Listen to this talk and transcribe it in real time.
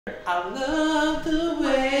I love the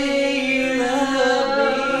way you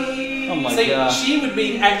love me. Oh my See, God. she would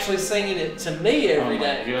be actually singing it to me every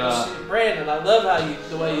day. God. She, Brandon, I love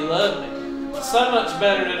the way you love me. So much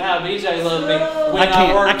better than how BJ loved me when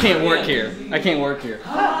I can't work here. I can't work here.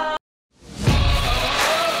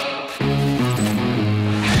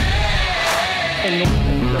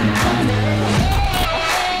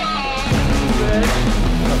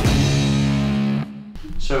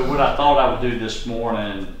 So what I thought I would do this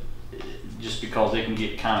morning, just because it can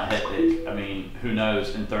get kind of hectic, I mean, who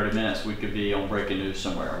knows, in 30 minutes we could be on breaking news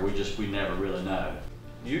somewhere. We never really know.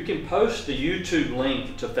 You can post the YouTube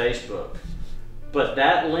link to Facebook, but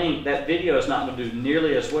that link, that video is not going to do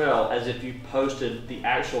nearly as well as if you posted the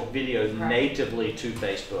actual video natively to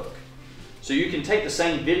Facebook. So you can take the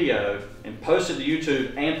same video and post it to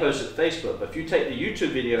YouTube and post it to Facebook, but if you take the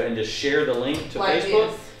YouTube video and just share the link to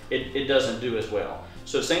Facebook, it doesn't do as well.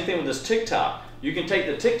 So same thing with this TikTok. You can take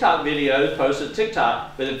the TikTok video, post it to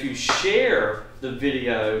TikTok, but if you share the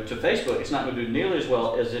video to Facebook, it's not going to do nearly as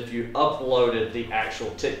well as if you uploaded the actual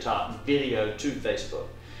TikTok video to Facebook.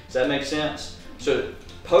 Does that make sense? So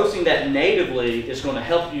posting that natively is going to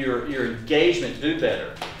help your engagement do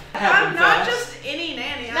better. I'm not just any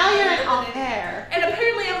nanny. Now you're an au pair. And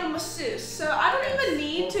apparently I'm a masseuse. So I don't even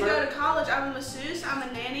need to go to college. I'm a masseuse, I'm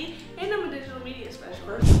a nanny, and I'm a digital media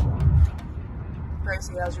specialist.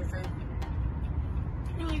 Gracie, how's your food?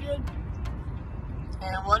 Really good.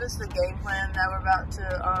 And what is the game plan that we're about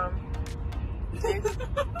to do?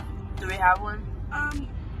 Do we have one?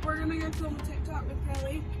 We're gonna go film a TikTok with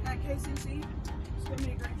Kelly at KCC. It's gonna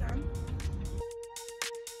be a great time.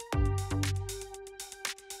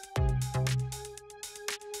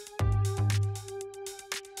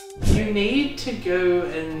 You need to go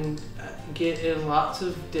and get in lots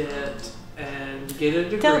of debt and get a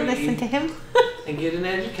degree. Don't listen to him. And get an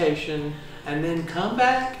education, and then come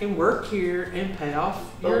back and work here and pay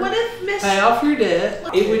off your debt.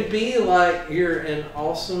 It would be like you're an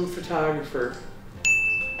awesome photographer,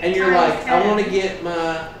 and you're like, I want to get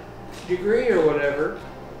my degree or whatever,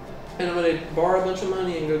 and I'm going to borrow a bunch of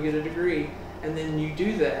money and go get a degree, and then you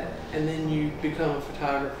do that, and then you become a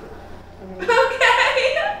photographer.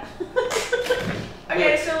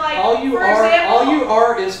 Okay, so like, all you for example,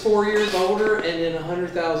 are is 4 years older and in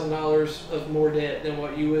 $100,000 of more debt than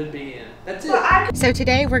what you would be in. That's it. So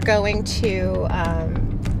today we're going to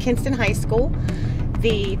Kinston High School.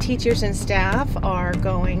 The teachers and staff are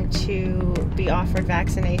going to be offered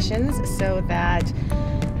vaccinations so that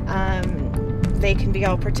they can be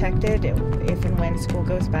all protected if and when school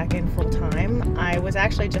goes back in full time. I was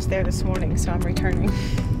actually just there this morning, so I'm returning.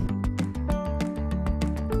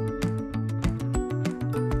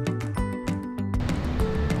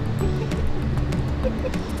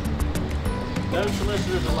 No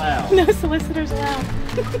solicitors allowed. No solicitors allowed.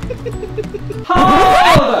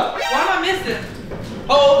 Hold up! Why am I missing?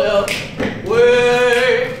 Hold up!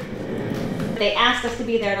 Wait! They asked us to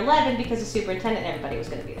be there at 11 because the superintendent and everybody was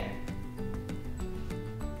going to be there.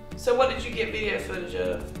 So what did you get video footage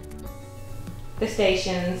of? The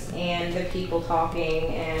stations and the people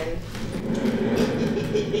talking and...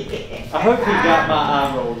 I hope you got my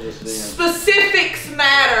eye roll just then. Specifics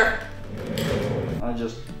matter.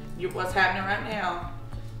 What's happening right now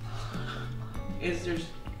is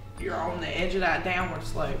you're on the edge of that downward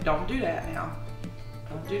slope. Don't do that now.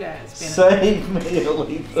 Don't do that. Save me,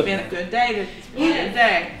 Aletha. It's been a good day. It's been a good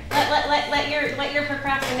day. Let your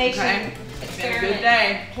procrastination It's been a good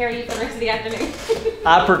day. carry you for the rest of the afternoon.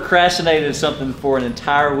 I procrastinated something for an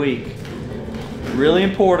entire week. Really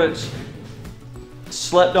important.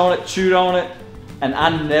 Slept on it, chewed on it, and I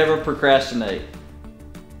never procrastinate.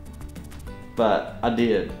 But I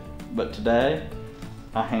did. But today,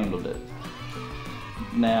 I handled it.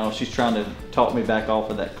 Now she's trying to talk me back off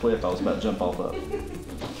of that cliff I was about to jump off of.